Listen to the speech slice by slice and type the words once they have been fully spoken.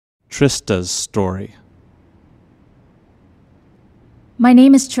TRISTA'S story. My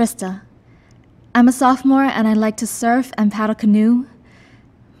name is Trista. I'm a sophomore and I like to surf and paddle canoe.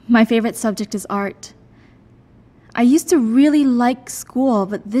 My favorite subject is art. I used to really like school,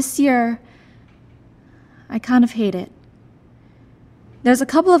 but this year, I kind of hate it. There's a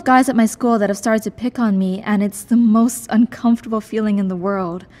couple of guys at my school that have started to pick on me, and it's the most uncomfortable feeling in the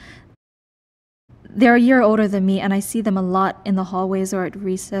world. They're a year older than me, and I see them a lot in the hallways or at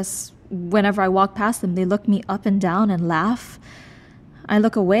recess. Whenever I walk past them, they look me up and down and laugh. I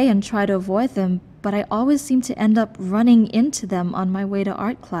look away and try to avoid them, but I always seem to end up running into them on my way to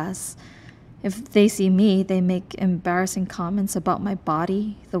art class. If they see me, they make embarrassing comments about my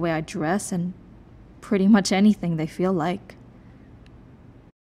body, the way I dress, and pretty much anything they feel like.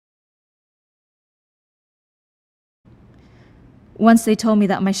 Once they told me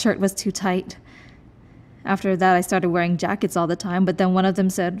that my shirt was too tight. After that, I started wearing jackets all the time, but then one of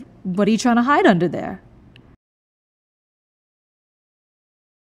them said, "What are you trying to hide under there?"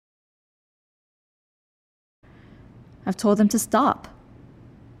 I've told them to stop.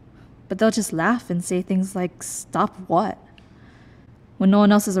 But they'll just laugh and say things like, "Stop what?" When no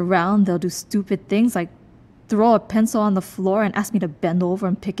one else is around, they'll do stupid things like throw a pencil on the floor and ask me to bend over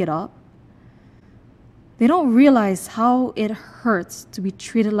and pick it up. They don't realize how it hurts to be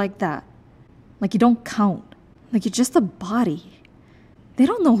treated like that. Like you don't count. Like you're just a body. They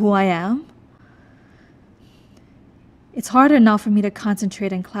don't know who I am. It's harder now for me to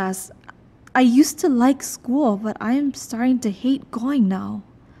concentrate in class. I used to like school, but I am starting to hate going now.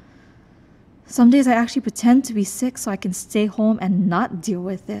 Some days I actually pretend to be sick so I can stay home and not deal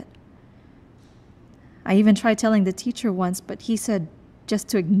with it. I even tried telling the teacher once, but he said just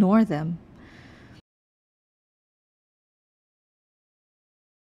to ignore them.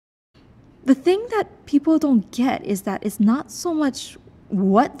 The thing that people don't get is that it's not so much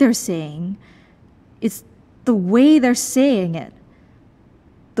what they're saying, it's the way they're saying it.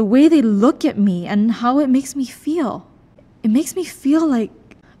 The way they look at me and how it makes me feel. It makes me feel like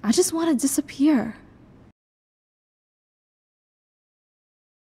I just want to disappear.